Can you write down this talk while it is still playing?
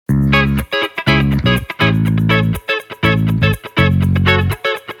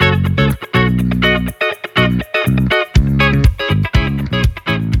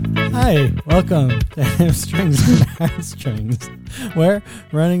Welcome to Hamstrings and Heartstrings, where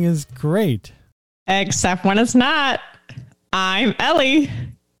running is great. Except when it's not. I'm Ellie.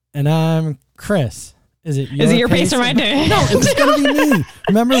 And I'm Chris. Is it your pace or my day? No, it's going to be me.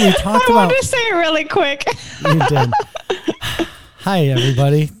 Remember we talked about... I wanted to say it really quick. You did. Hi,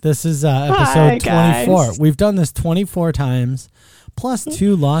 everybody. This is episode 24. Guys. We've done this 24 times, plus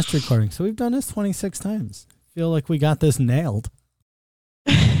 2 lost recordings. So we've done this 26 times. Feel like we got this nailed.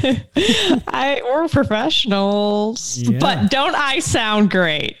 We're professionals, Yeah. but don't I sound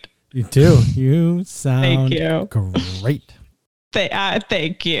great? You do. You sound Thank you. great.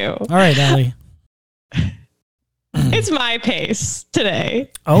 Thank you. All right, Ellie. It's my pace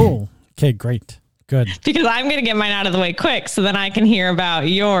today. Oh, okay, great. Good. Because I'm going to get mine out of the way quick so then I can hear about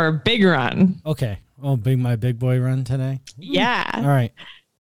your big run. Okay. Oh, my big boy run today? Yeah. All right.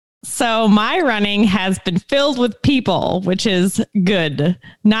 So my running has been filled with people, which is good.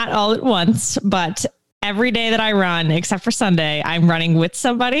 Not all at once, but every day that I run, except for Sunday, I'm running with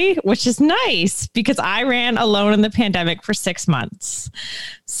somebody, which is nice because I ran alone in the pandemic for 6 months.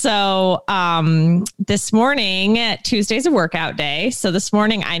 So this morning, Tuesday's a workout day. So this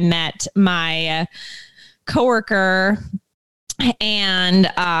morning I met my coworker, and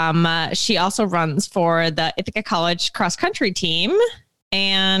she also runs for the Ithaca College cross country team.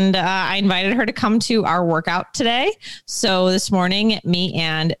 And I invited her to come to our workout today. So this morning, me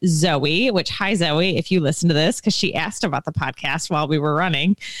and Zoe, which, hi, Zoe, if you listen to this, because she asked about the podcast while we were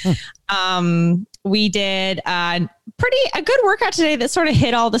running. We did a good workout today that sort of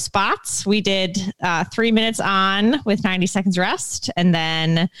hit all the spots. We did 3 minutes on with 90 seconds rest, and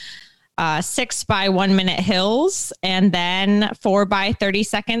then 6 by 1 minute hills, and then 4 by 30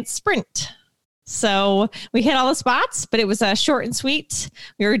 second sprint. So we hit all the spots, but it was short and sweet.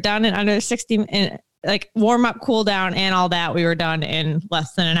 We were done in under 60, like warm up, cool down, and all that. We were done in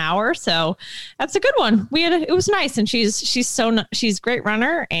less than an hour. So that's a good one. It was nice, and she's a great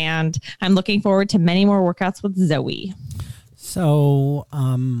runner, and I'm looking forward to many more workouts with Zoe. So,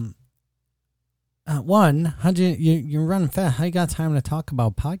 how'd you're running fast? How you got time to talk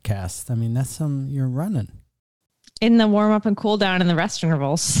about podcasts? I mean, you're running in the warm up and cool down and the rest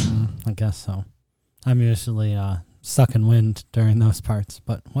intervals. I guess so. I'm usually sucking wind during those parts,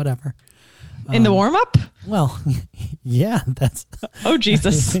 but whatever. In the warm up? Well, yeah, that's. Oh,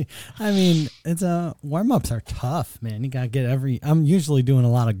 Jesus. I mean, warm ups are tough, man. You got to get I'm usually doing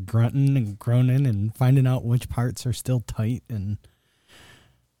a lot of grunting and groaning and finding out which parts are still tight, and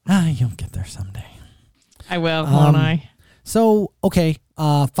you'll get there someday. I will, won't I? So, okay,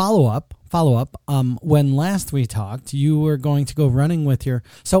 follow up. When last we talked, you were going to go running with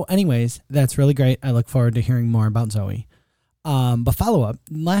so anyways, that's really great. I look forward to hearing more about Zoe. But follow up,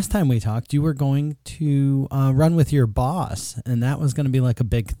 last time we talked, you were going to run with your boss, and that was going to be like a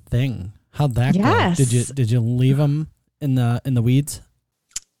big thing. How'd that go? Did you leave him in the weeds?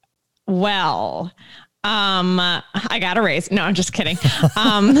 Well, I got a raise. No, I'm just kidding.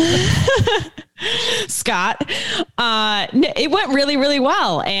 Scott, it went really, really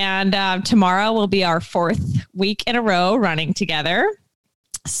well. And tomorrow will be our 4th week in a row running together.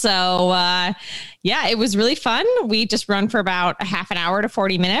 So, it was really fun. We just run for about a half an hour to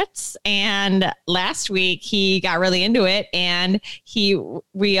 40 minutes. And last week he got really into it, and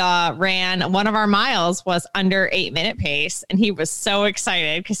we ran one of our miles was under 8 minute pace. And he was so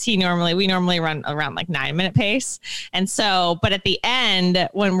excited because we normally run around like 9 minute pace. And so, but at the end,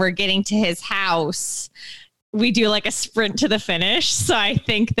 when we're getting to his house, we do like a sprint to the finish. So I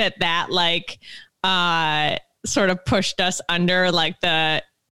think that sort of pushed us under like the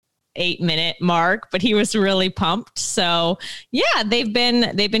 8 minute mark, but he was really pumped. So yeah, they've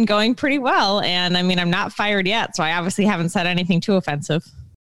been going pretty well. And I mean, I'm not fired yet, so I obviously haven't said anything too offensive.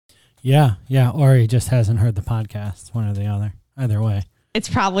 Yeah. Or he just hasn't heard the podcast, one or the other. Either way. It's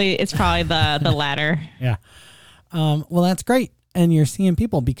probably the latter. Yeah. Well, that's great. And you're seeing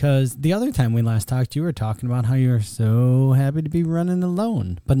people, because the other time we last talked, you were talking about how you were so happy to be running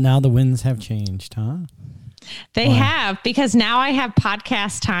alone, but now the winds have changed, huh? They have, because now I have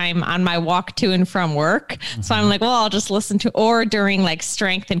podcast time on my walk to and from work. Mm-hmm. So I'm like, well, I'll just listen to, or during like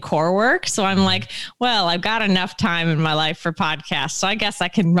strength and core work. So I'm like, well, I've got enough time in my life for podcasts. So I guess I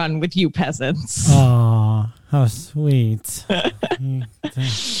can run with you peasants. Oh, how sweet.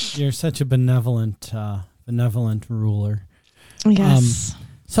 You're such a benevolent ruler. Yes.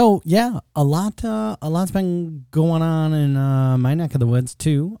 So yeah, a lot's been going on in my neck of the woods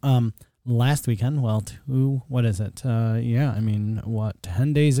too. Last weekend, what is it?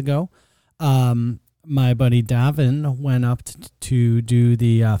 10 days ago, my buddy Davin went up to do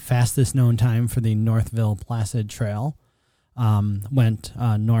the fastest known time for the Northville Placid Trail. went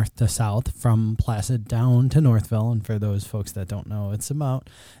north to south from Placid down to Northville. And for those folks that don't know,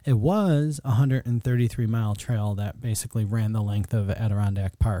 it was a 133-mile trail that basically ran the length of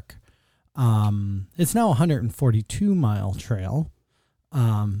Adirondack Park. It's now a 142-mile trail.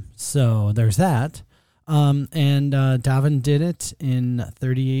 So there's that. And Davin did it in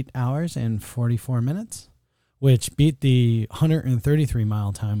 38 hours and 44 minutes, which beat the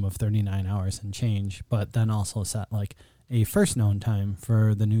 133-mile time of 39 hours and change, but then also set like a first known time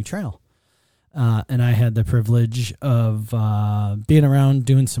for the new trail. And I had the privilege of being around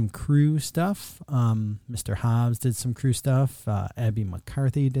doing some crew stuff. Mr. Hobbs did some crew stuff. Abby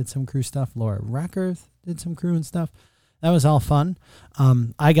McCarthy did some crew stuff. Laura Rackers did some crew and stuff. That was all fun.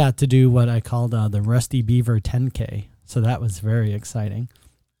 I got to do what I called the Rusty Beaver 10K, so that was very exciting.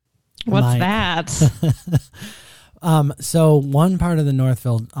 What's that? So one part of the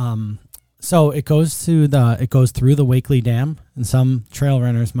Northville, so it goes through the Wakely Dam, and some trail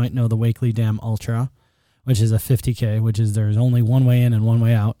runners might know the Wakely Dam Ultra, which is a 50K, which is there's only one way in and one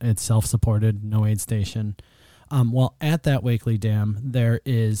way out. It's self-supported, no aid station. Well, at that Wakely Dam, there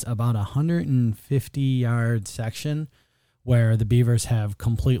is about 150-yard section where the beavers have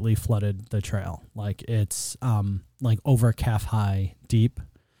completely flooded the trail. Like it's like over calf high deep.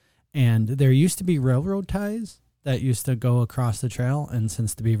 And there used to be railroad ties that used to go across the trail. And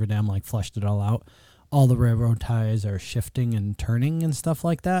since the beaver dam like flushed it all out, all the railroad ties are shifting and turning and stuff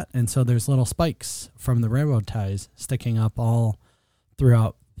like that. And so there's little spikes from the railroad ties sticking up all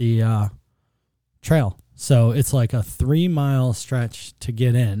throughout the trail. So it's like a 3-mile stretch to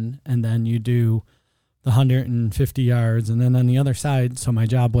get in, and then you do the 150 yards. And then on the other side, so my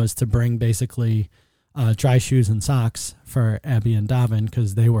job was to bring basically dry shoes and socks for Abby and Davin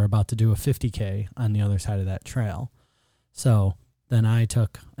because they were about to do a 50K on the other side of that trail. So then I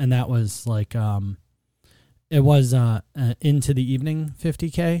took, and that was like, it was into the evening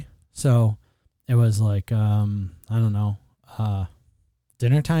 50K. So it was like, I don't know,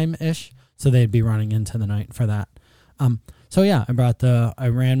 dinner time-ish. So they'd be running into the night for that. So yeah, I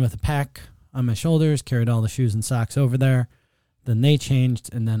ran with a pack on my shoulders, carried all the shoes and socks over there. Then they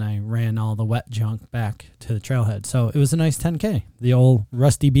changed, and then I ran all the wet junk back to the trailhead. So it was a nice 10K, the old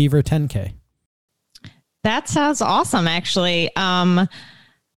Rusty Beaver 10K. That sounds awesome, actually.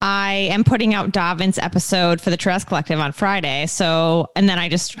 I am putting out Davin's episode for the Trails Collective on Friday. And then I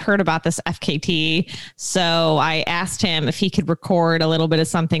just heard about this FKT. So I asked him if he could record a little bit of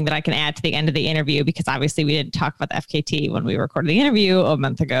something that I can add to the end of the interview, because obviously we didn't talk about the FKT when we recorded the interview a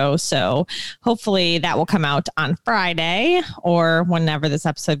month ago. So hopefully that will come out on Friday or whenever this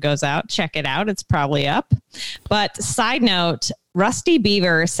episode goes out. Check it out. It's probably up. But side note, Rusty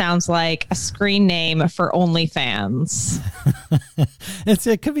Beaver sounds like a screen name for OnlyFans.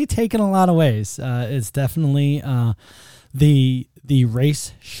 It could be taken a lot of ways. It's definitely the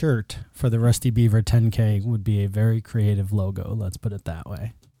race shirt for the Rusty Beaver 10K would be a very creative logo. Let's put it that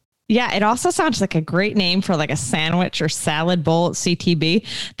way. Yeah, it also sounds like a great name for like a sandwich or salad bowl at CTB.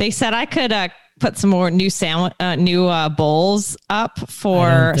 They said I could put some more new bowls up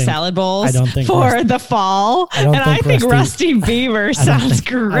for salad bowls for the fall. I think Rusty Beaver sounds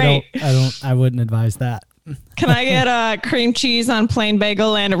great. I wouldn't advise that. Can I get a cream cheese on plain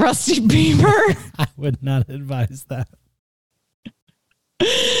bagel and a Rusty Beaver? I would not advise that.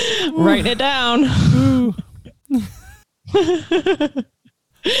 Write it down.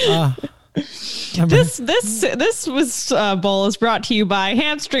 This bowl is brought to you by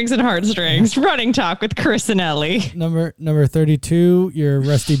Hamstrings and Heartstrings Running Talk with Chris and Ellie. Number 32, your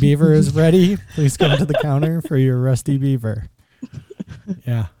Rusty Beaver is ready. Please come to the counter for your Rusty Beaver.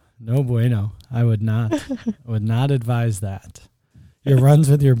 Yeah, no bueno. I would not advise that. Your runs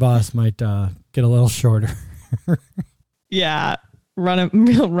with your boss might get a little shorter. Yeah. Run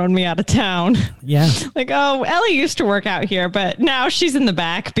me out of town. Yeah. Like, oh, Ellie used to work out here, but now she's in the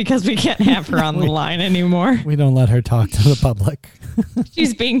back because we can't have her on the line anymore. We don't let her talk to the public.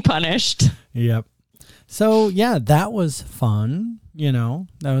 She's being punished. Yep. So, yeah, that was fun.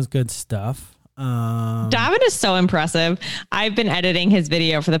 That was good stuff. Davin is so impressive. I've been editing his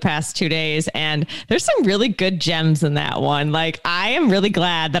video for the past 2 days, and there's some really good gems in that one. Like, I am really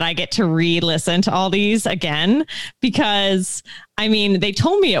glad that I get to re-listen to all these again, because I mean, they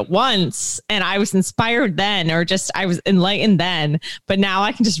told me it once and I was inspired then, or just I was enlightened then, but now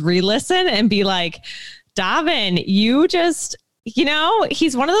I can just re-listen and be like, Davin, you just,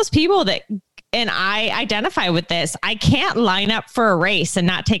 he's one of those people that, and I identify with this, I can't line up for a race and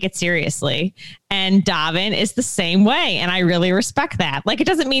not take it seriously. And Davin is the same way. And I really respect that. Like, it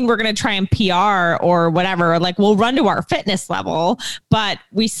doesn't mean we're going to try and PR or whatever. Like, we'll run to our fitness level, but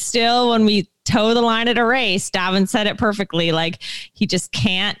we still, when we toe the line at a race. Davin said it perfectly. Like, he just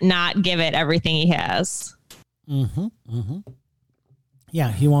can't not give it everything he has. Mm-hmm. Mm-hmm.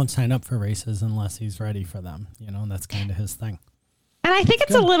 Yeah, he won't sign up for races unless he's ready for them. You know, that's kind of his thing. And I think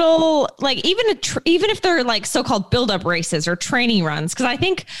it's a little like even if they're like so-called build-up races or training runs, because I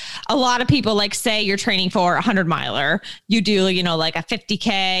think a lot of people, like, say you're training for a 100-miler, you do, you know, like a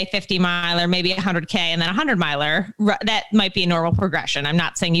 50K, 50-miler, maybe 100K, and then a 100-miler. That might be a normal progression. I'm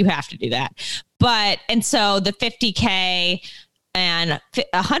not saying you have to do that. And so the 50K and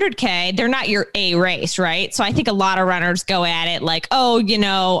 100K, they're not your A race, right? So I think a lot of runners go at it like, oh, you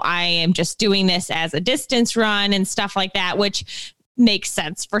know, I am just doing this as a distance run and stuff like that, which makes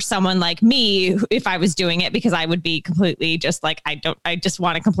sense for someone like me if I was doing it, because I would be completely just like, I just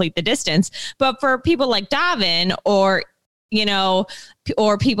want to complete the distance. But for people like Davin, or, you know,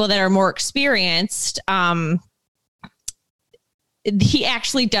 or people that are more experienced, he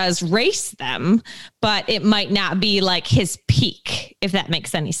actually does race them, but it might not be like his peak, if that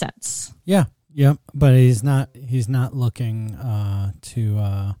makes any sense. Yeah. Yep. But he's not looking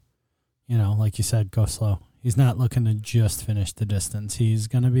to, you know, like you said, go slow. He's not looking to just finish the distance. He's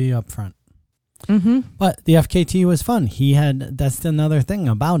going to be up front. Mm-hmm. But the FKT was fun. That's another thing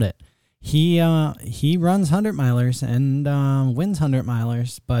about it. He runs 100-milers and wins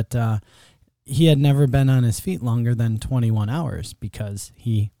 100-milers, but he had never been on his feet longer than 21 hours because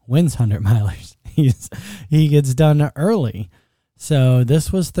he wins 100-milers. He gets done early. So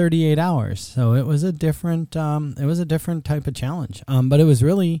this was 38 hours. So it was a different type of challenge. But it was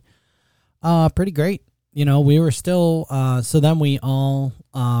really pretty great. You know, we were still, so then we all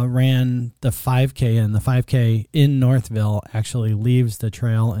ran the 5K, and the 5K in Northville actually leaves the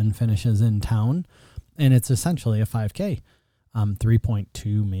trail and finishes in town. And it's essentially a 5K,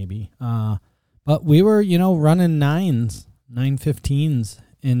 3.2 maybe. But we were, you know, running 9:15s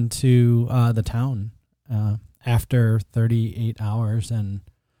into the town after 38 hours and,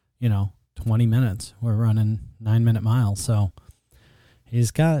 you know, 20 minutes. We're running 9-minute miles. So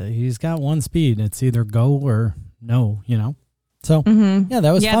He's got one speed. It's either go or no, you know? So, yeah,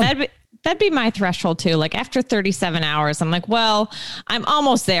 that was fun. That'd be my threshold too. Like after 37 hours, I'm like, well, I'm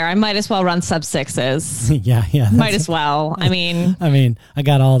almost there. I might as well run sub-6s. yeah. Might as well. I mean, I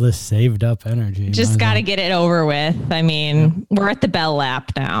got all this saved up energy. Just got to get it over with. I mean, we're at the bell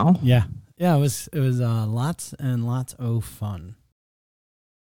lap now. Yeah. Yeah, it was lots and lots of fun.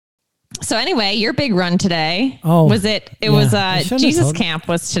 So anyway, your big run today, was it? It was Jesus Camp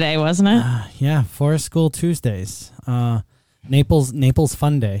was today, wasn't it? Yeah, Forest School Tuesdays, Naples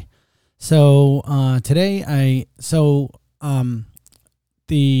Fun Day. So today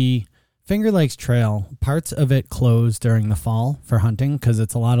the Finger Lakes Trail, parts of it close during the fall for hunting because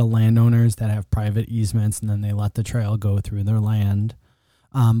it's a lot of landowners that have private easements, and then they let the trail go through their land.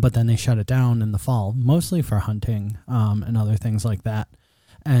 But then they shut it down in the fall, mostly for hunting and other things like that.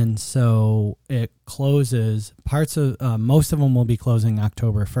 And so it closes most of them will be closing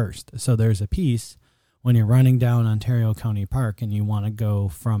October 1st. So there's a piece when you're running down Ontario County Park and you want to go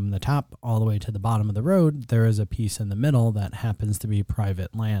from the top all the way to the bottom of the road, there is a piece in the middle that happens to be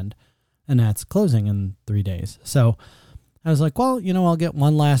private land, and that's closing in 3 days. So I was like, well, you know, I'll get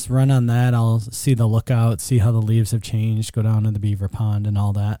one last run on that. I'll see the lookout, see how the leaves have changed, go down to the beaver pond and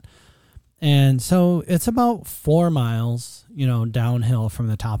all that. And so it's about 4 miles, you know, downhill from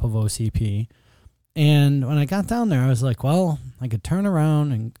the top of OCP. And when I got down there, I was like, well, I could turn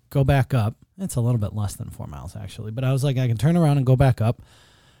around and go back up. It's a little bit less than 4 miles, actually. But I was like, I can turn around and go back up.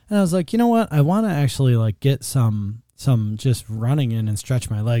 And I was like, you know what? I want to actually like get some just running in and stretch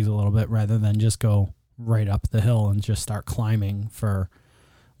my legs a little bit rather than just go right up the hill and just start climbing for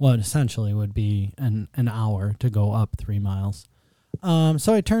what essentially would be an hour to go up 3 miles.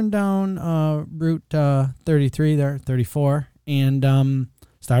 So I turned down Route 33 there, 34, and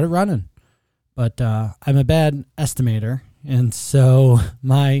started running. But I'm a bad estimator, and so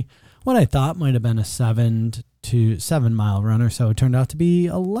what I thought might have been a 7 mile run or so it turned out to be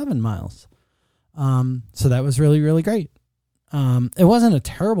 11 miles. So that was really, really great. It wasn't a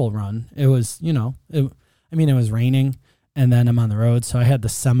terrible run. It was, you know, it was raining. And then I'm on the road, so I had the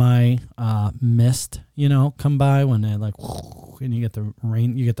semi mist, you know, come by when they like, and you get the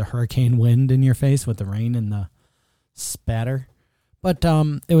rain, you get the hurricane wind in your face with the rain and the spatter. But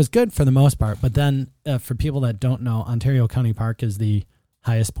it was good for the most part. But then for people that don't know, Ontario County Park is the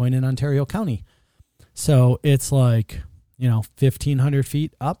highest point in Ontario County. So it's like, you know, 1,500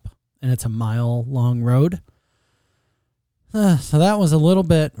 feet up, and it's a mile-long road. So that was a little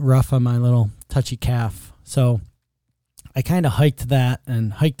bit rough on my little touchy calf. So I kind of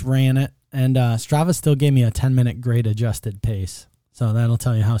ran it, and Strava still gave me a 10-minute grade adjusted pace. So that'll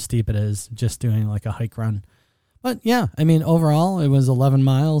tell you how steep it is just doing like a hike run. But yeah, I mean, overall, it was 11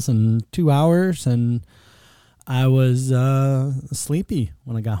 miles in 2 hours, and I was sleepy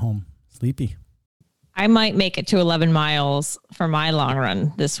when I got home. Sleepy. I might make it to 11 miles for my long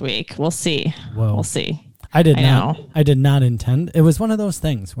run this week. We'll see. Whoa. We'll see. I did not intend. It was one of those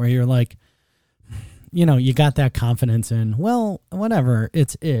things where you're like, you know, you got that confidence in, well, whatever,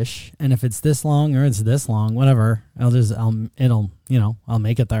 it's ish. And if it's this long or it's this long, whatever, I'll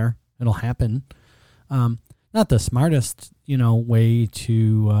make it there. It'll happen. Not the smartest, way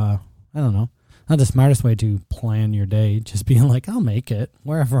to, not the smartest way to plan your day, just being like, I'll make it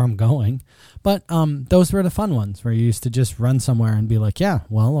wherever I'm going. But those were the fun ones where you used to just run somewhere and be like, yeah,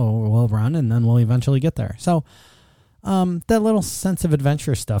 well, we'll run and then we'll eventually get there. So that little sense of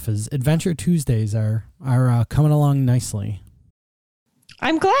adventure stuff is Adventure Tuesdays are coming along nicely.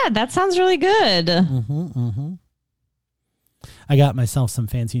 I'm glad. That sounds really good. I got myself some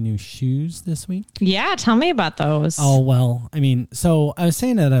fancy new shoes this week. Yeah, tell me about those. Oh, well, I mean, so I was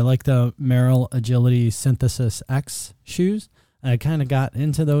saying that I like the Merrell Agility Synthesis X shoes. I kind of got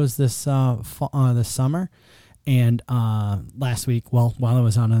into those this summer. And last week, while I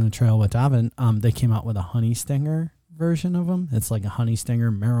was on the trail with Davin, they came out with a Honey Stinger version of them. It's like a Honey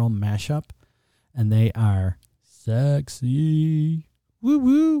Stinger Merrell mashup. And they are sexy. Woo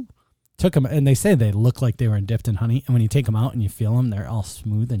woo. Took them, and they say they look like they were dipped in honey. And when you take them out and you feel them, they're all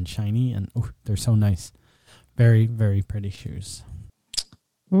smooth and shiny, and they're so nice. Very, very pretty shoes.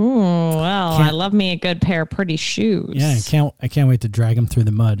 Ooh, well, I love me a good pair of pretty shoes. Yeah, I can't wait to drag them through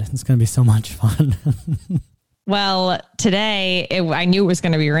the mud. It's going to be so much fun. Well, today I knew it was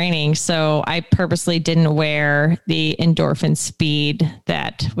going to be raining, so I purposely didn't wear the Endorphin Speed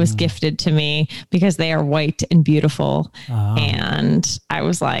that was gifted to me because they are white and beautiful. And I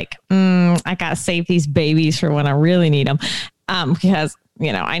was like, I got to save these babies for when I really need them. Because,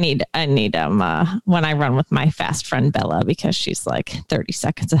 I need them when I run with my fast friend Bella, because she's like 30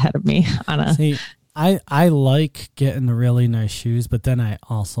 seconds ahead of me on a... See, I like getting the really nice shoes, but then I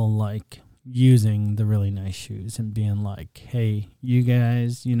also like using the really nice shoes and being like, hey, you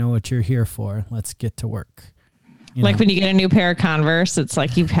guys, you know what you're here for. Let's get to work. Like when you get a new pair of Converse, it's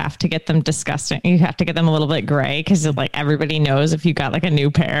like you have to get them disgusting. You have to get them a little bit gray because like everybody knows if you got like a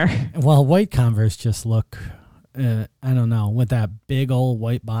new pair. Well, white Converse just look, I don't know, with that big old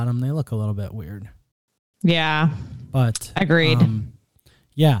white bottom, they look a little bit weird. Yeah. But agreed.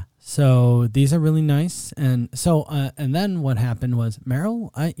 Yeah. So these are really nice. And so, and then what happened was Merrell,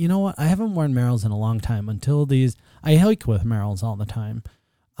 I haven't worn Merrells in a long time until these. I hike with Merrells all the time.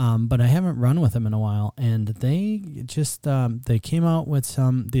 But I haven't run with them in a while. And they just, they came out with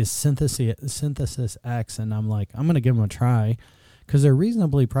these Synthesis X, and I'm like, I'm going to give them a try because they're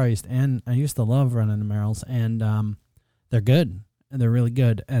reasonably priced. And I used to love running the Merrells, and they're good. And they're really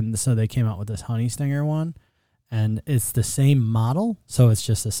good. And so they came out with this Honey Stinger one. And it's the same model, so it's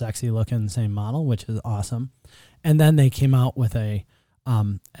just a sexy looking same model, which is awesome. And then they came out with a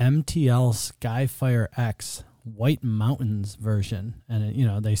MTL Skyfire X White Mountains version.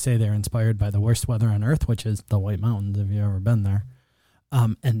 And, they say they're inspired by the worst weather on Earth, which is the White Mountains, if you've ever been there.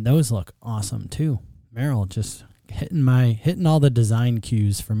 And those look awesome, too. Merrell just hitting all the design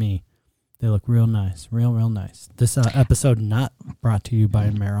cues for me. They look real nice, real nice. This episode not brought to you by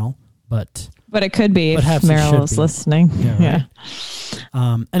Merrell. But it could be if Merrell is listening. Yeah.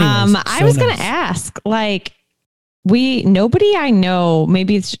 Right. I was going to ask, like, nobody I know,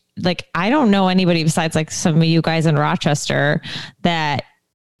 maybe it's like, I don't know anybody besides like some of you guys in Rochester that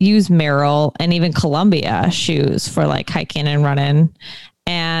use Merrell and even Columbia shoes for like hiking and running.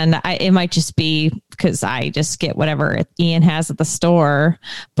 And it might just be because I just get whatever Ian has at the store.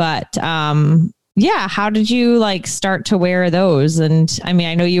 But, yeah. How did you like start to wear those? And I mean,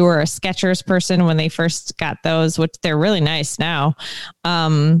 I know you were a Skechers person when they first got those, which they're really nice now.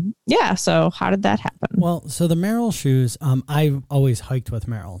 Yeah. So how did that happen? Well, so the Merrell shoes, I've always hiked with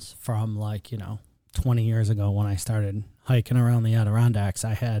Merrells from 20 years ago when I started hiking around the Adirondacks.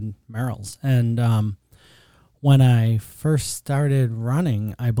 I had Merrells, and when I first started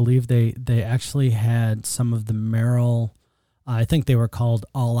running, I believe they actually had some of the Merrell. I think they were called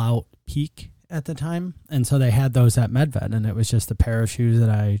All Out Peak at the time, and so they had those at Medved, and it was just a pair of shoes that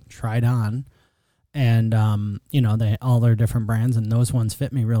I tried on, and they all their different brands, and those ones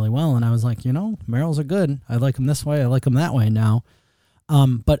fit me really well, and I was like, Merrells are good. I like them this way, I like them that way now.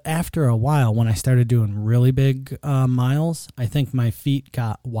 But after a while, when I started doing really big miles, I think my feet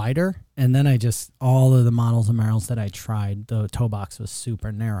got wider, and then all of the models of Merrells that I tried, the toe box was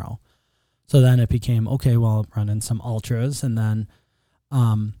super narrow. So then it became, okay, well, I'm running some ultras, and then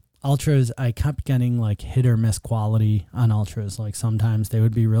Ultras, I kept getting like hit or miss quality on Ultras. Like sometimes they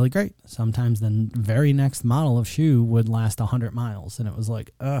would be really great. Sometimes the very next model of shoe would last 100 miles. And it was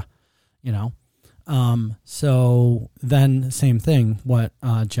like, you know. So then same thing, what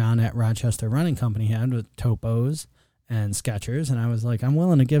John at Rochester Running Company had with Topos and Skechers. And I was like, I'm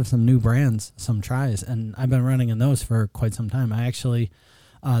willing to give some new brands some tries. And I've been running in those for quite some time. I actually,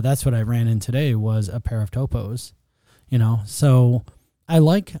 that's what I ran in today was a pair of Topos, you know. So I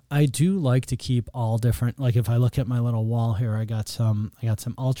do like to keep all different. Like if I look at my little wall here, I got some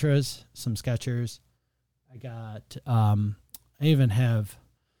Ultras, some Skechers. I even have,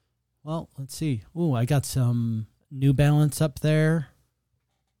 well, let's see. Ooh, I got some New Balance up there.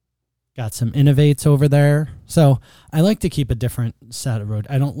 Got some Innovates over there. So I like to keep a different set of road.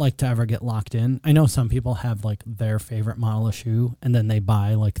 I don't like to ever get locked in. I know some people have like their favorite model of shoe and then they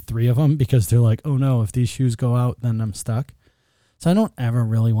buy like 3 of them because they're like, oh no, if these shoes go out, then I'm stuck. So I don't ever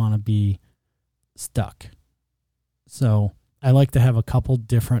really want to be stuck. So I like to have a couple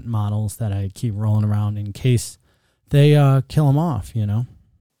different models that I keep rolling around in case they kill them off, you know?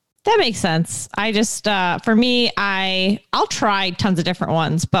 That makes sense. I just, for me, I'll try tons of different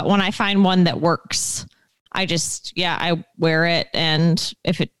ones, but when I find one that works, I wear it. And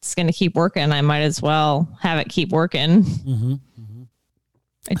if it's going to keep working, I might as well have it keep working. Mm-hmm.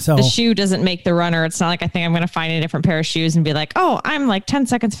 So the shoe doesn't make the runner. It's not like I think I'm going to find a different pair of shoes and be like, oh, I'm like 10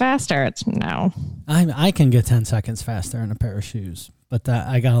 seconds faster. It's no. I can get 10 seconds faster in a pair of shoes, but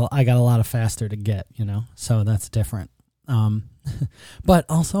I got a lot of faster to get, you know, so that's different. But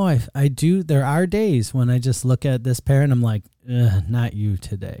also I do, there are days when I just look at this pair and I'm like, not you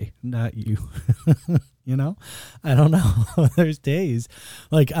today, not you, you know, I don't know. There's days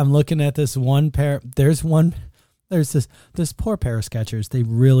like I'm looking at this one pair. There's this poor pair of Skechers. They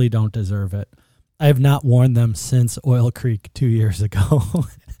really don't deserve it. I have not worn them since Oil Creek 2 years ago.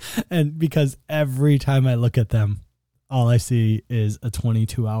 And because every time I look at them, all I see is a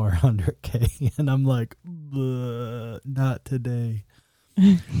 22-hour 100K. And I'm like, not today.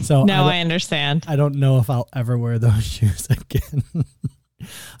 So no, I understand. I don't know if I'll ever wear those shoes again.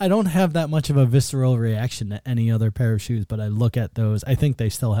 I don't have that much of a visceral reaction to any other pair of shoes, but I look at those. I think they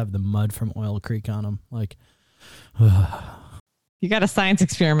still have the mud from Oil Creek on them. Like, you got a science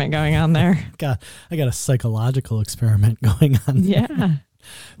experiment going on there. I got a psychological experiment going on. Yeah.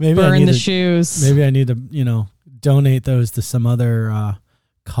 Maybe burn the shoes. Maybe I need to, you know, donate those to some other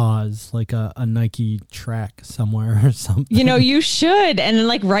cause, like a Nike track somewhere or something. You know, you should. And then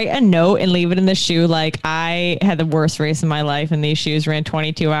like write a note and leave it in the shoe. Like, I had the worst race in my life and these shoes ran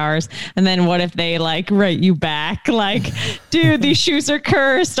 22 hours. And then what if they like write you back? Like, dude, these shoes are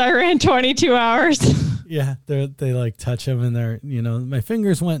cursed. I ran 22 hours. Yeah. They like touch them and they're, you know, my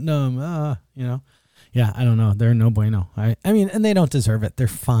fingers went numb. You know, yeah, I don't know. They're no bueno. I mean, and they don't deserve it. They're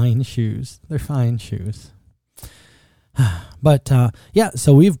fine shoes. But yeah,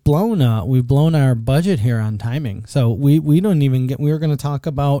 so we've blown our budget here on timing. So we don't even get. We were going to talk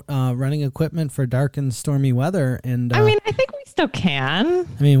about running equipment for dark and stormy weather, and I mean, I think we still can.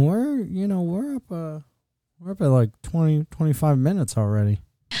 I mean, we're up at like 25 minutes already.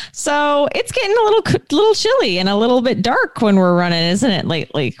 So it's getting a little chilly and a little bit dark when we're running, isn't it,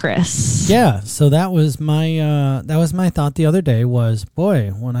 lately, Chris? Yeah. So that was my thought the other day was,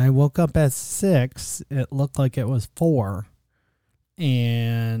 boy, when I woke up at 6, it looked like it was 4.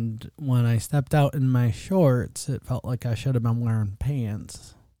 And when I stepped out in my shorts, it felt like I should have been wearing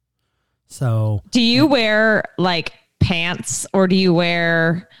pants. So do you wear like pants or do you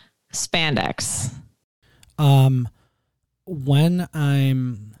wear spandex?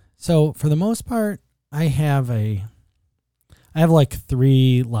 So for the most part, I have like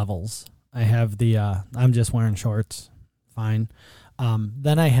 3 levels. I have the, I'm just wearing shorts. Fine.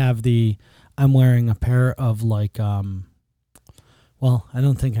 Then I have I'm wearing a pair of like, well, I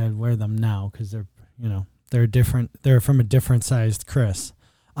don't think I'd wear them now because they're different. They're from a different sized Chris.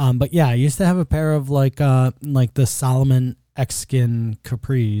 But yeah, I used to have a pair of like the Salomon X-Skin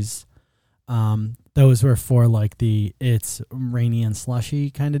capris. Those were for like it's rainy and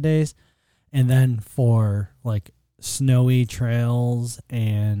slushy kind of days. And then for like snowy trails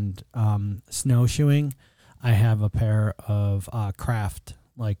and snowshoeing, I have a pair of Craft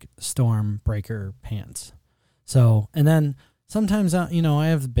like storm breaker pants. So, and then sometimes, I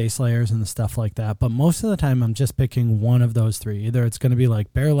have base layers and stuff like that, but most of the time I'm just picking one of those 3. Either it's going to be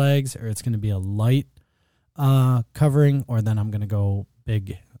like bare legs or it's going to be a light covering, or then I'm going to go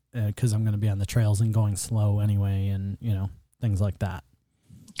big because I'm going to be on the trails and going slow anyway, and things like that.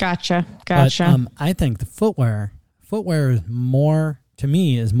 Gotcha. But, I think the footwear is more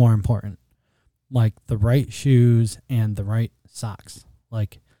important. Like the right shoes and the right socks.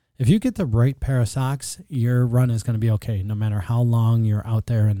 Like if you get the right pair of socks, your run is going to be okay, no matter how long you're out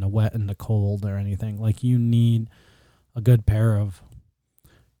there in the wet and the cold or anything. Like, you need a good pair of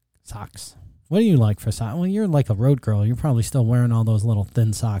socks. What do you like for socks? Well, you're like a road girl. You're probably still wearing all those little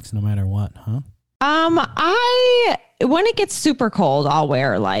thin socks no matter what, huh? When it gets super cold, I'll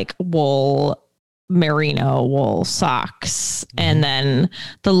wear like merino wool socks, and then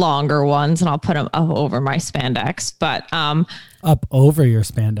the longer ones, and I'll put them up over my spandex. But up over your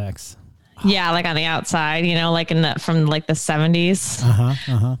spandex. Yeah, like on the outside, like from like the 70s.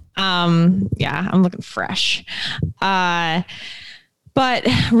 Yeah, I'm looking fresh. But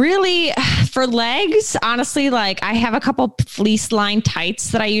really, for legs, honestly, like I have a couple fleece line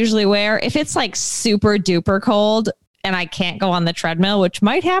tights that I usually wear. If it's like super duper cold and I can't go on the treadmill, which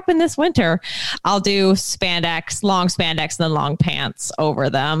might happen this winter, I'll do long spandex, and then long pants over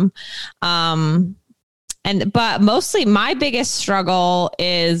them. But mostly my biggest struggle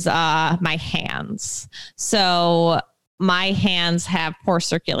is my hands. So my hands have poor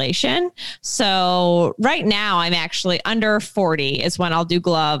circulation. So right now I'm actually under 40 is when I'll do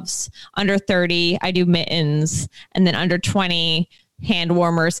gloves. Under 30, I do mittens. And then under 20, hand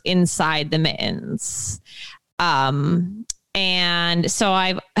warmers inside the mittens. And so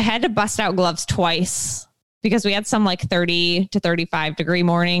I've had to bust out gloves twice because we had some like 30 to 35 degree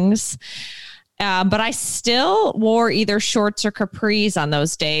mornings. But I still wore either shorts or capris on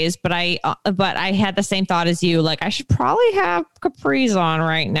those days. But I had the same thought as you. Like, I should probably have capris on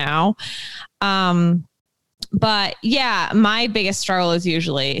right now. But yeah, my biggest struggle is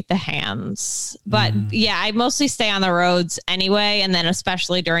usually the hands. But yeah, I mostly stay on the roads anyway, and then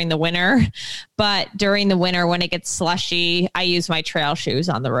especially during the winter. But during the winter, when it gets slushy, I use my trail shoes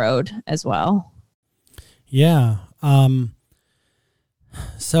on the road as well. Yeah.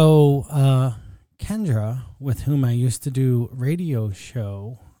 So Kendra, with whom I used to do radio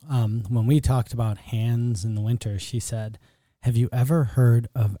show, when we talked about hands in the winter, she said, "Have you ever heard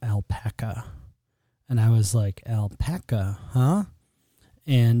of alpaca?" And I was like, "Alpaca, huh?"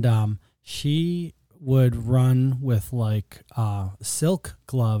 And she would run with like silk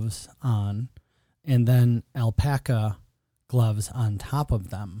gloves on, and then alpaca gloves on top of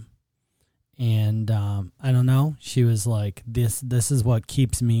them. And I don't know. She was like, "This is what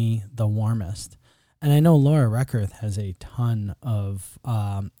keeps me the warmest." And I know Laura Reckerth has a ton of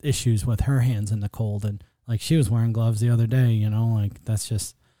issues with her hands in the cold, and like she was wearing gloves the other day. Like that's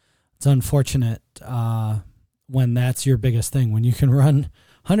just. It's unfortunate when that's your biggest thing, when you can run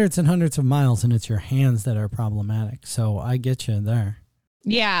hundreds and hundreds of miles and it's your hands that are problematic. So I get you there.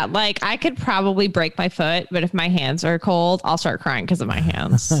 Yeah, like I could probably break my foot, but if my hands are cold, I'll start crying because of my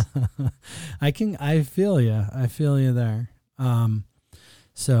hands. I feel you. I feel you there.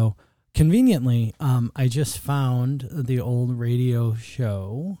 So conveniently, I just found the old radio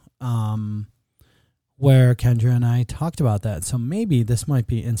show where Kendra and I talked about that. So maybe this might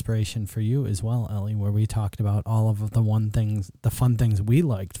be inspiration for you as well, Ellie, where we talked about all of the fun things we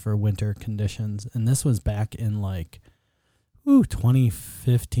liked for winter conditions. And this was back in like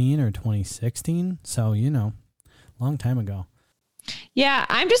 2015 or 2016. So, long time ago. Yeah,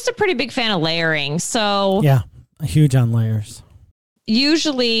 I'm just a pretty big fan of layering. So yeah, huge on layers.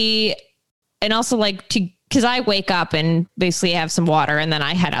 Usually, and also because I wake up and basically have some water and then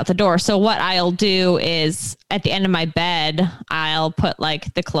I head out the door. So what I'll do is at the end of my bed, I'll put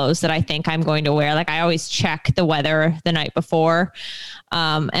like the clothes that I think I'm going to wear. Like I always check the weather the night before.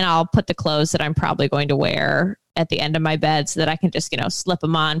 And I'll put the clothes that I'm probably going to wear at the end of my bed so that I can just, slip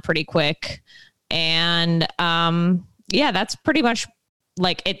them on pretty quick. And yeah, that's pretty much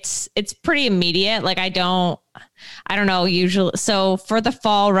like it's pretty immediate. Like I don't know usually. So for the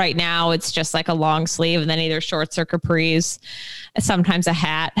fall right now, it's just like a long sleeve and then either shorts or capris, sometimes a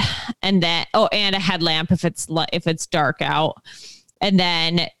hat, and then, and a headlamp if it's dark out. And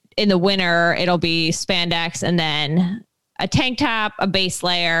then in the winter, it'll be spandex and then a tank top, a base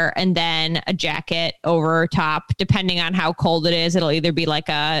layer, and then a jacket over top. Depending on how cold it is, it'll either be like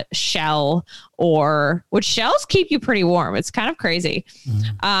a shell which shells keep you pretty warm. It's kind of crazy.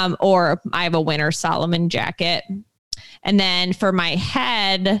 Or I have a winter Solomon jacket. And then for my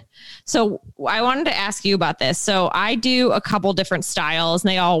head, so I wanted to ask you about this. So I do a couple different styles and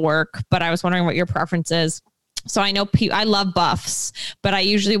they all work, but I was wondering what your preference is. So I know I love buffs, but I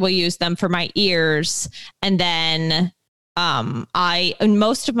usually will use them for my ears. And then in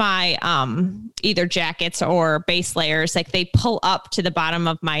most of my either jackets or base layers, like they pull up to the bottom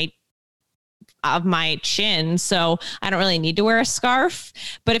of my chin, so I don't really need to wear a scarf.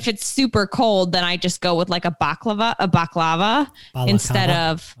 But if it's super cold, then I just go with like a baklava instead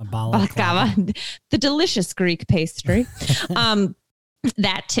of balaclava, the delicious Greek pastry.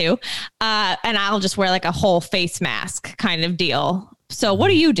 That too. And I'll just wear like a whole face mask kind of deal. So what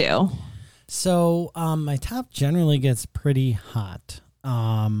do you do? So my top generally gets pretty hot.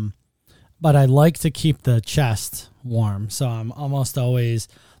 But I like to keep the chest warm. So I'm almost always,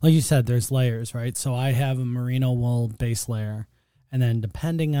 like you said, there's layers, right? So I have a merino wool base layer. And then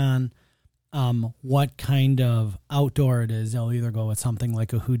depending on what kind of outdoor it is, I'll either go with something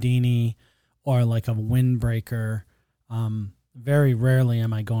like a Houdini or like a windbreaker. Very rarely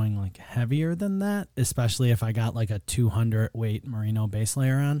am I going like heavier than that, especially if I got like a 200 weight merino base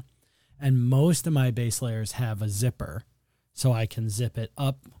layer on. And most of my base layers have a zipper, so I can zip it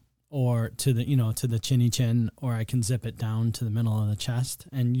up or to the, to the chinny chin, or I can zip it down to the middle of the chest.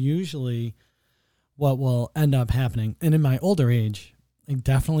 And usually what will end up happening, and in my older age, I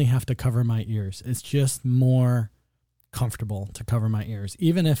definitely have to cover my ears. It's just more comfortable to cover my ears.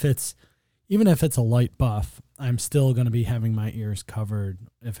 Even if it's a light buff, I'm still going to be having my ears covered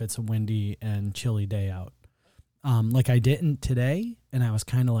if it's a windy and chilly day out. Like I didn't today, and I was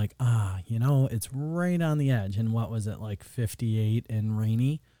kind of like, it's right on the edge. And what was it, like 58 and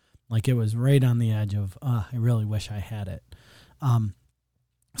rainy? Like it was right on the edge of, I really wish I had it.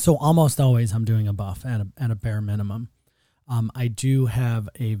 So almost always I'm doing a buff at a bare minimum. I do have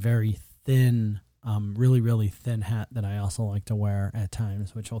a very thin, really, really thin hat that I also like to wear at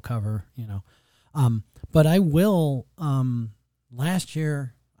times, which will cover, but I will, last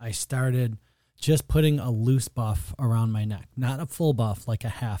year I started just putting a loose buff around my neck, not a full buff, like a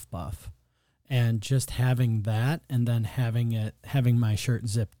half buff, and just having that, and then having my shirt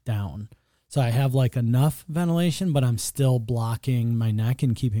zipped down. So I have like enough ventilation, but I'm still blocking my neck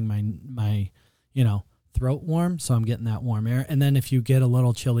and keeping my throat warm. So I'm getting that warm air. And then if you get a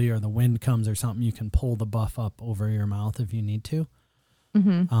little chilly or the wind comes or something, you can pull the buff up over your mouth if you need to.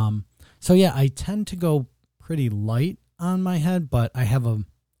 Mm-hmm. So yeah, I tend to go pretty light on my head, but I have a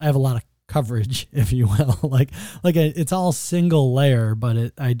lot of coverage, if you will. like it's all single layer,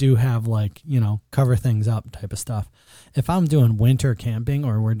 but I do have cover things up type of stuff. If I'm doing winter camping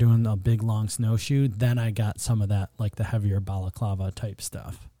or we're doing a big long snowshoe, then I got some of that, like the heavier balaclava type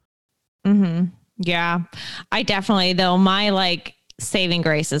stuff. Mm-hmm. Yeah, I definitely, though, my saving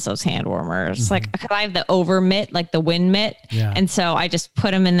grace is those hand warmers. Mm-hmm. Cause I have the over mitt, like the wind mitt. Yeah. And so I just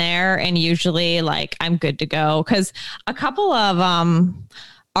put them in there, and usually I'm good to go. Cause a couple of,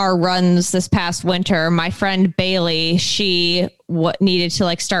 our runs this past winter, my friend Bailey, she needed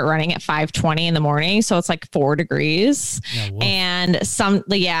to start running at 5:20 in the morning. So it's 4 degrees. Yeah, and so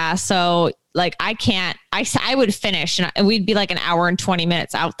I would finish and we'd be an hour and 20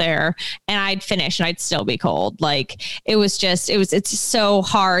 minutes out there, and I'd finish and I'd still be cold. It's so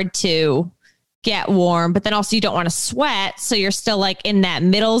hard to get warm, but then also you don't want to sweat. So you're still in that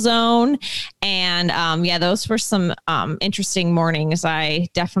middle zone. And those were some interesting mornings. I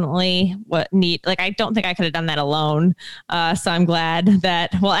definitely I don't think I could have done that alone. So I'm glad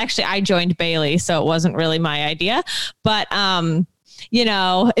that, actually I joined Bailey, so it wasn't really my idea, but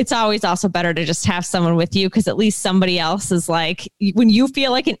it's always also better to just have someone with you, because at least somebody else is when you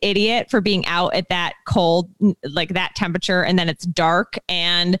feel like an idiot for being out at that cold, that temperature, and then it's dark,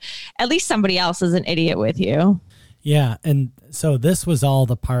 and at least somebody else is an idiot with you. Yeah. And so this was all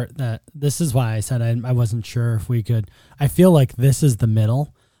the part this is why I said I wasn't sure if we could. I feel like this is the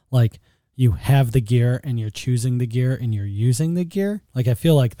middle. You have the gear and you're choosing the gear and you're using the gear. I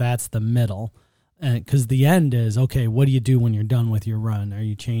feel like that's the middle. And because the end is, okay, what do you do when you're done with your run? Are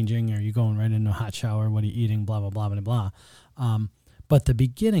you changing? Are you going right into a hot shower? What are you eating? Blah, blah, blah, blah, blah. But the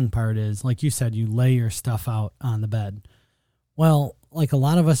beginning part is, like you said, you lay your stuff out on the bed. Well, a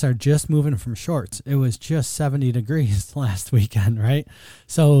lot of us are just moving from shorts. It was just 70 degrees last weekend, right?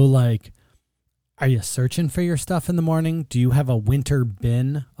 So, are you searching for your stuff in the morning? Do you have a winter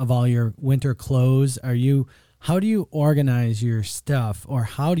bin of all your winter clothes? How do you organize your stuff, or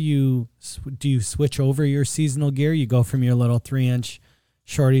how do you switch over your seasonal gear? You go from your little 3-inch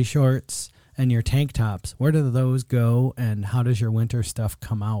shorty shorts and your tank tops. Where do those go, and how does your winter stuff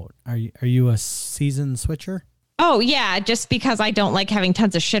come out? Are you a season switcher? Oh, yeah, just because I don't like having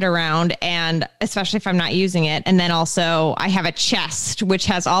tons of shit around, and especially if I'm not using it. And then also I have a chest, which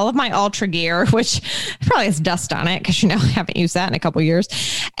has all of my Ultra gear, which probably has dust on it because, I haven't used that in a couple of years,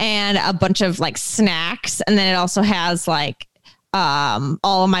 and a bunch of snacks. And then it also has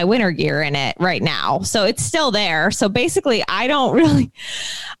all of my winter gear in it right now. So it's still there. So basically I don't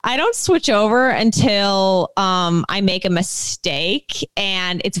switch over until I make a mistake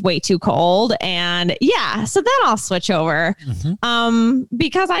and it's way too cold. And so then I'll switch over. Mm-hmm.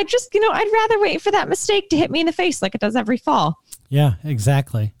 Because I just, I'd rather wait for that mistake to hit me in the face like it does every fall. Yeah,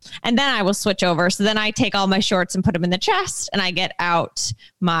 exactly. And then I will switch over. So then I take all my shorts and put them in the chest, and I get out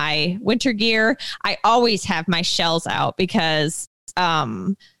my winter gear. I always have my shells out because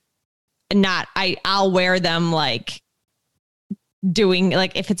I'll wear them like doing,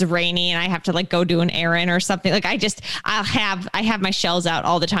 like if it's rainy and I have to like go do an errand or something, like I have my shells out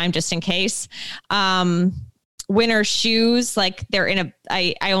all the time just in case. Winter shoes, like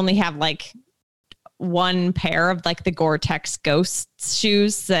I only have like one pair of like the Gore-Tex Ghost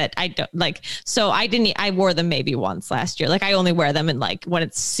shoes that I don't like. So I wore them maybe once last year. Like I only wear them in like when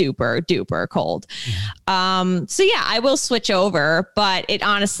it's super duper cold. So yeah, I will switch over, but it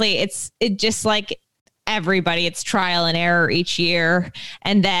just like everybody, it's trial and error each year.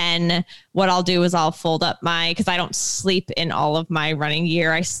 And then what I'll do is I'll fold up because I don't sleep in all of my running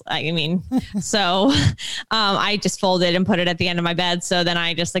gear. So I just fold it and put it at the end of my bed. So then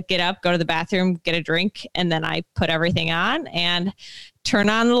I just like get up, go to the bathroom, get a drink, and then I put everything on and turn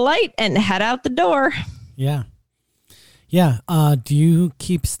on the light and head out the door. Yeah. Yeah. Do you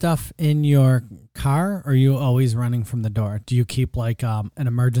keep stuff in your car, or are you always running from the door? Do you keep like an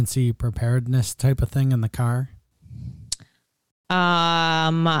emergency preparedness type of thing in the car?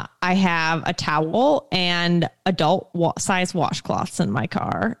 I have a towel and adult size washcloths in my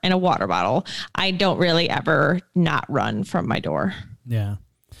car and a water bottle. I don't really ever not run from my door. Yeah.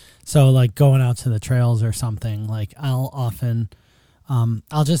 So like going out to the trails or something, like I'll often,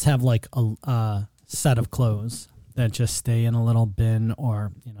 I'll just have like a set of clothes that just stay in a little bin,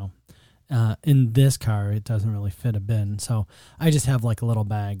 or, in this car, it doesn't really fit a bin. So I just have like a little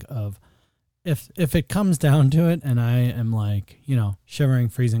bag of, if it comes down to it and I am like, shivering,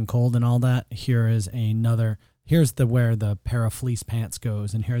 freezing cold and all that, here's where the pair of fleece pants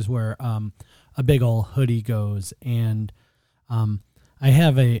goes. And here's where, a big old hoodie goes. And,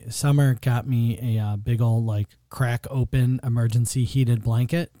 Summer got me a big old like crack open emergency heated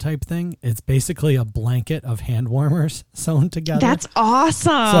blanket type thing. It's basically a blanket of hand warmers sewn together. That's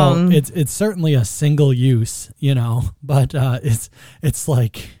awesome. So it's certainly a single use, but it's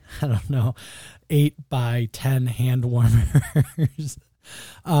like, I don't know, 8 by 10 hand warmers.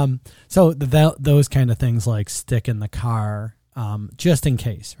 So those kind of things like stick in the car. Just in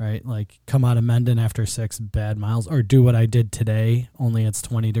case, right? Like come out of Mendon after 6 bad miles, or do what I did today, only it's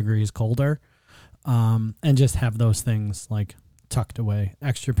 20 degrees colder. And just have those things like tucked away,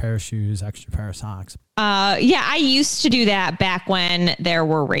 extra pair of shoes, extra pair of socks. Yeah, I used to do that back when there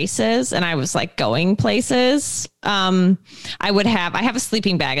were races and I was like going places. I have a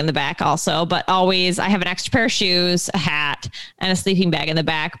sleeping bag in the back also, but always I have an extra pair of shoes, a hat, and a sleeping bag in the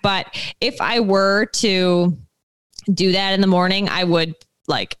back. But if I were to do that in the morning, I would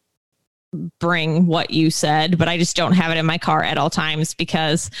like bring what you said, but I just don't have it in my car at all times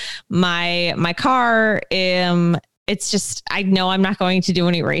because my car, it's just, I know I'm not going to do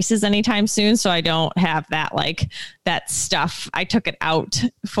any races anytime soon. So I don't have that stuff. I took it out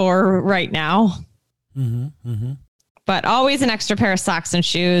for right now. Mm-hmm, mm-hmm. But always an extra pair of socks and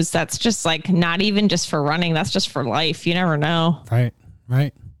shoes. That's just like, not even just for running. That's just for life. You never know. Right.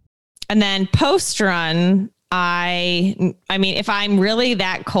 And then post run, I mean, if I'm really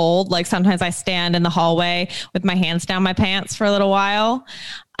that cold, like sometimes I stand in the hallway with my hands down my pants for a little while.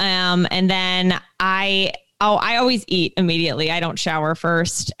 And then I always eat immediately. I don't shower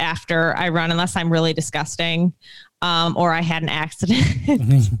first after I run unless I'm really disgusting, or I had an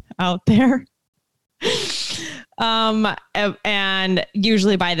accident out there. And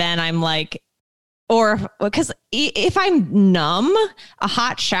usually by then I'm like, or because if I'm numb, a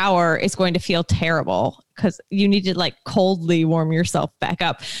hot shower is going to feel terrible because you need to like coldly warm yourself back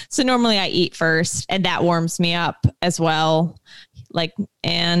up. So normally I eat first and that warms me up as well.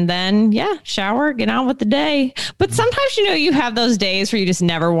 And then, shower, get on with the day. But sometimes, you have those days where you just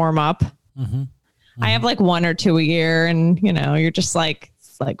never warm up. Mm-hmm. Mm-hmm. I have like 1 or 2 a year and, you're just like,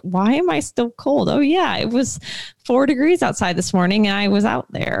 why am I still cold? Oh yeah, it was 4 degrees outside this morning and I was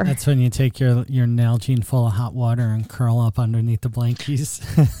out there. That's when you take your Nalgene full of hot water and curl up underneath the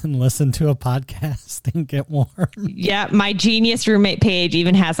blankies and listen to a podcast and get warm. Yeah, my genius roommate Paige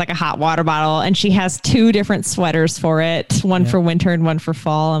even has like a hot water bottle and she has 2 different sweaters for it, one for winter and one for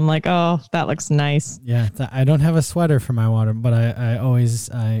fall. I'm like, oh, that looks nice. Yeah, I don't have a sweater for my water, but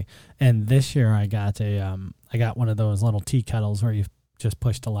and this year I got one of those little tea kettles where you just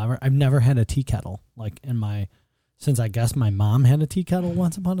pushed a lever. I've never had a tea kettle since I guess my mom had a tea kettle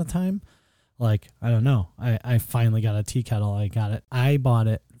once upon a time. Like, I don't know. I finally got a tea kettle. I bought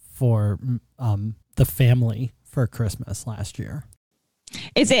it for the family for Christmas last year.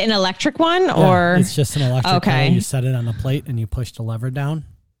 Is it an electric one or? It's just an electric kettle. You set it on a plate and you push the lever down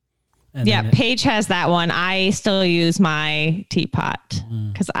And yeah, Paige has that one. I still use my teapot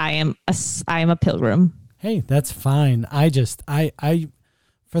because I am a pilgrim. Hey, that's fine. I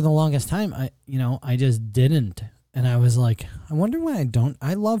for the longest time, I just didn't. And I was like, I wonder why I don't.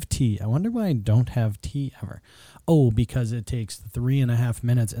 I love tea. I wonder why I don't have tea ever. Oh, because it takes 3.5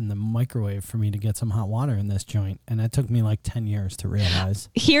 minutes in the microwave for me to get some hot water in this joint. And it took me like 10 years to realize.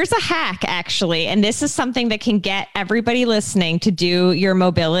 Here's a hack, actually. And this is something that can get everybody listening to do your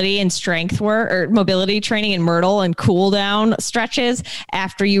mobility and strength work or mobility training in Myrtle and cool down stretches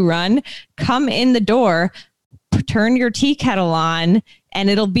after you run. Come in the door, turn your tea kettle on, and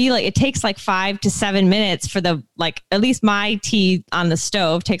it'll be like, it takes like 5 to 7 minutes for at least my tea on the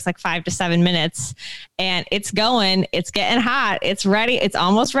stove takes like 5 to 7 minutes, and it's getting hot. It's ready. It's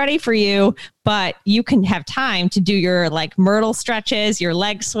almost ready for you, but you can have time to do your like Myrtle stretches, your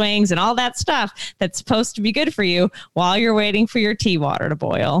leg swings and all that stuff that's supposed to be good for you while you're waiting for your tea water to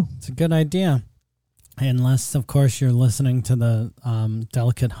boil. It's a good idea. Unless, of course, you're listening to the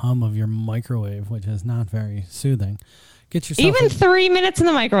delicate hum of your microwave, which is not very soothing. Get yourself even 3 minutes in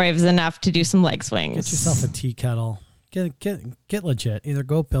the microwave is enough to do some leg swings. Get yourself a tea kettle. Get legit. Either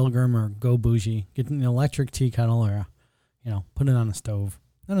go pilgrim or go bougie. Get an electric tea kettle or, put it on a stove.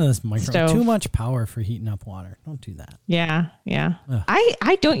 None of this microwave. Too much power for heating up water. Don't do that. Yeah.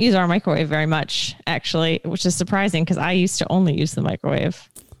 I don't use our microwave very much, actually, which is surprising because I used to only use the microwave.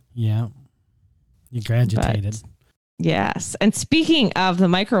 Yeah. You graduated. Yes. And speaking of the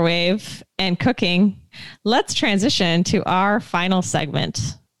microwave and cooking, let's transition to our final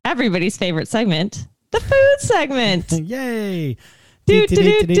segment. Everybody's favorite segment, the food segment. Yay.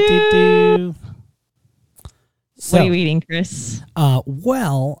 So, what are you eating, Chris?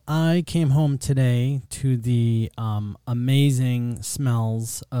 Well, I came home today to the amazing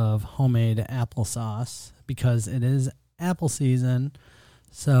smells of homemade applesauce because it is apple season.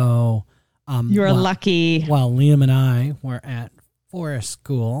 So... You're lucky. While Liam and I were at forest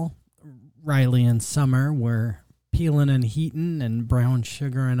school, Riley and Summer were peeling and heating and brown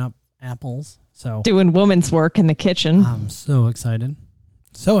sugaring up apples. So doing woman's work in the kitchen. I'm so excited.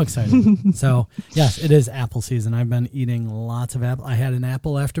 So, yes, it is apple season. I've been eating lots of apple. I had an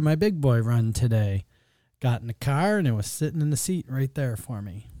apple after my big boy run today. Got in the car and it was sitting in the seat right there for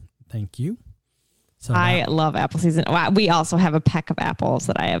me. Thank you. So I love apple season. We also have a peck of apples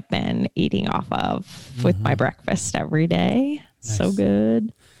that I have been eating off of with my breakfast every day. Nice. So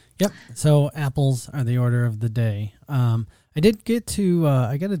good. Yep. So apples are the order of the day. I did get to,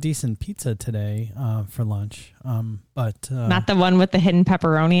 I got a decent pizza today for lunch, but not the one with the hidden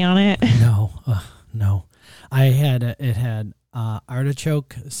pepperoni on it. No. It had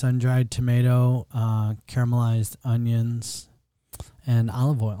artichoke, sun-dried tomato, caramelized onions, and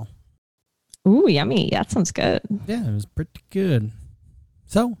olive oil. Ooh, yummy. That sounds good. Yeah, it was pretty good.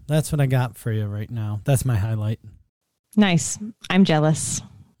 So that's what I got for you right now. That's my highlight. Nice. I'm jealous.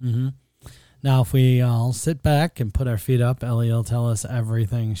 Mm-hmm. Now, if we all sit back and put our feet up, Ellie will tell us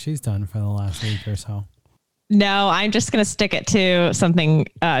everything she's done for the last week or so. No, I'm just going to stick it to something,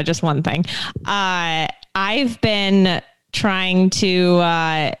 just one thing. I've been trying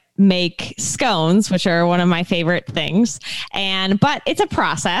to make scones, which are one of my favorite things. But it's a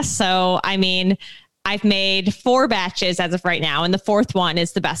process. So, I mean, I've made 4 batches as of right now, and the 4th one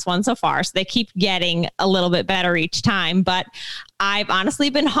is the best one so far. So they keep getting a little bit better each time. But I've honestly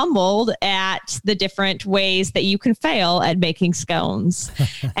been humbled at the different ways that you can fail at making scones.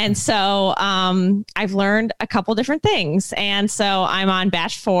 And so I've learned a couple different things. And so I'm on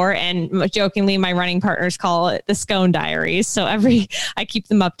batch 4, and jokingly, my running partners call it the scone diaries. So I keep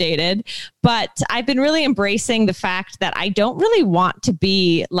them updated. But I've been really embracing the fact that I don't really want to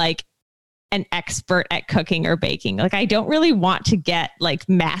be like an expert at cooking or baking. Like, I don't really want to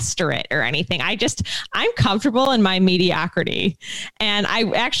master it or anything. I'm comfortable in my mediocrity. And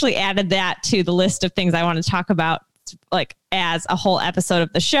I actually added that to the list of things I want to talk about, like, as a whole episode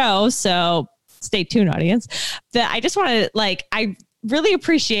of the show. So stay tuned, audience. That I just want to, I really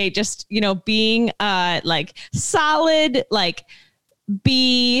appreciate just, being solid,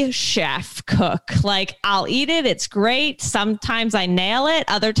 be chef cook. I'll eat it. It's great. Sometimes I nail it.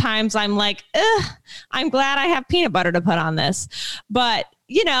 Other times I'm like, I'm glad I have peanut butter to put on this. But,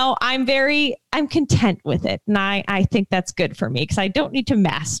 I'm content with it. And I think that's good for me because I don't need to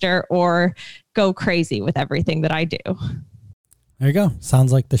master or go crazy with everything that I do. There you go.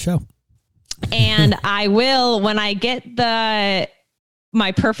 Sounds like the show. And I will, when I get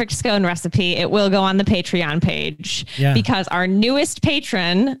my perfect scone recipe, it will go on the Patreon page because our newest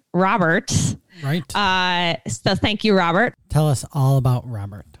patron, Robert. Right. So thank you, Robert. Tell us all about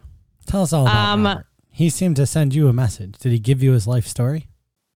Robert. Robert. He seemed to send you a message. Did he give you his life story?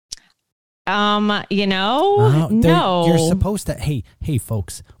 No. You're supposed to, hey,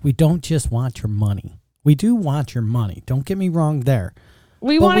 folks, we don't just want your money. We do want your money. Don't get me wrong there.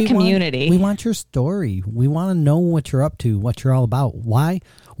 We want a community. We want your story. We want to know what you're up to, what you're all about.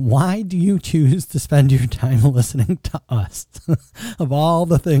 Why do you choose to spend your time listening to us of all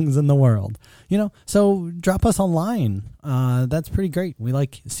the things in the world? So drop us a line. That's pretty great. We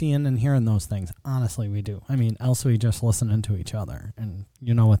like seeing and hearing those things. Honestly, we do. I mean, else we just listening to each other, and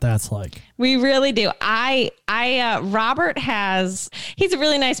you know what that's like. We really do. Robert he's a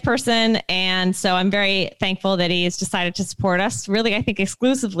really nice person. And so I'm very thankful that he's decided to support us, really, I think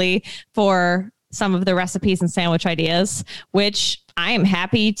exclusively for some of the recipes and sandwich ideas, which I am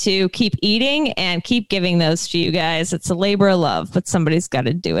happy to keep eating and keep giving those to you guys. It's a labor of love, but somebody's got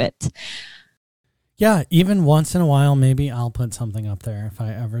to do it. Yeah, even once in a while, maybe I'll put something up there if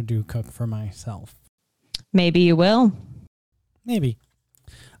I ever do cook for myself. Maybe you will. Maybe.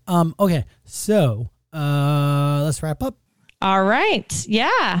 Okay, so let's wrap up. All right.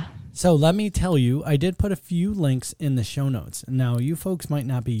 Yeah. So let me tell you, I did put a few links in the show notes. Now, you folks might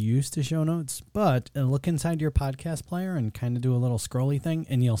not be used to show notes, but look inside your podcast player and kind of do a little scrolly thing,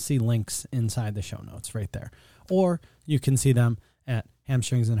 and you'll see links inside the show notes right there. Or you can see them at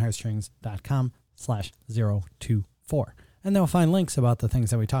hamstringsandheartstrings.com/024. And they'll find links about the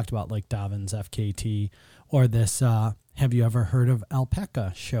things that we talked about, like Dovin's FKT, or this Have You Ever Heard of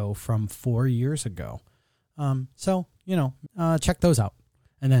Alpaca show from 4 years ago. Check those out.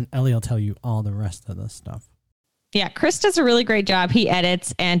 And then Ellie will tell you all the rest of the stuff. Yeah, Chris does a really great job. He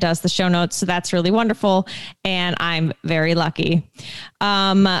edits and does the show notes. So that's really wonderful. And I'm very lucky.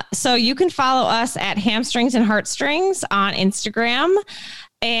 So you can follow us at Hamstrings and Heartstrings on Instagram.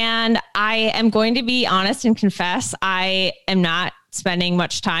 And I am going to be honest and confess, I am not spending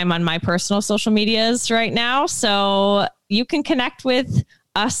much time on my personal social medias right now. So you can connect with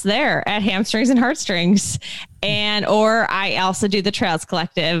us there at Hamstrings and Heartstrings. Or I also do the Trails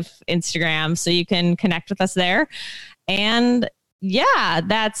Collective Instagram. So you can connect with us there. And yeah,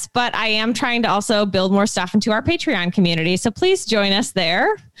 but I am trying to also build more stuff into our Patreon community. So please join us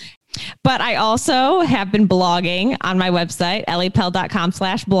there. But I also have been blogging on my website,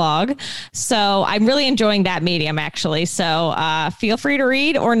 elliepell.com/blog. So I'm really enjoying that medium, actually. So feel free to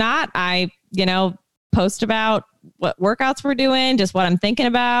read or not. I, post about what workouts we're doing, just what I'm thinking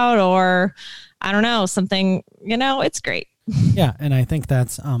about, or I don't know, something, it's great. Yeah. And I think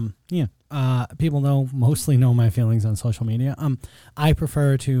that's, people mostly know my feelings on social media. I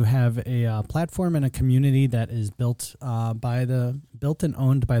prefer to have a platform and a community that is built and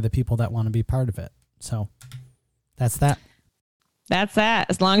owned by the people that want to be part of it. So that's that. That's that.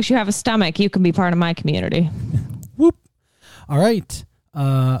 As long as you have a stomach, you can be part of my community. Whoop. All right.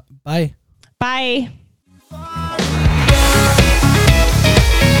 Bye. Bye.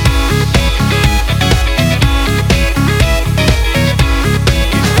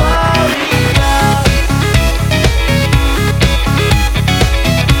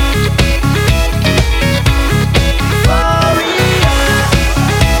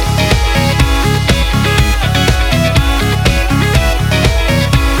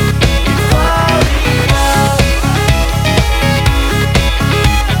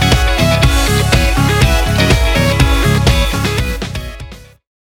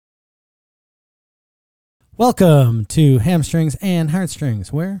 Welcome to Hamstrings and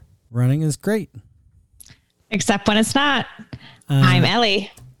Heartstrings, where running is great. Except when it's not. I'm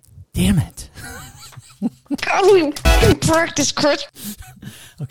Ellie. Damn it. God, we practice, Chris.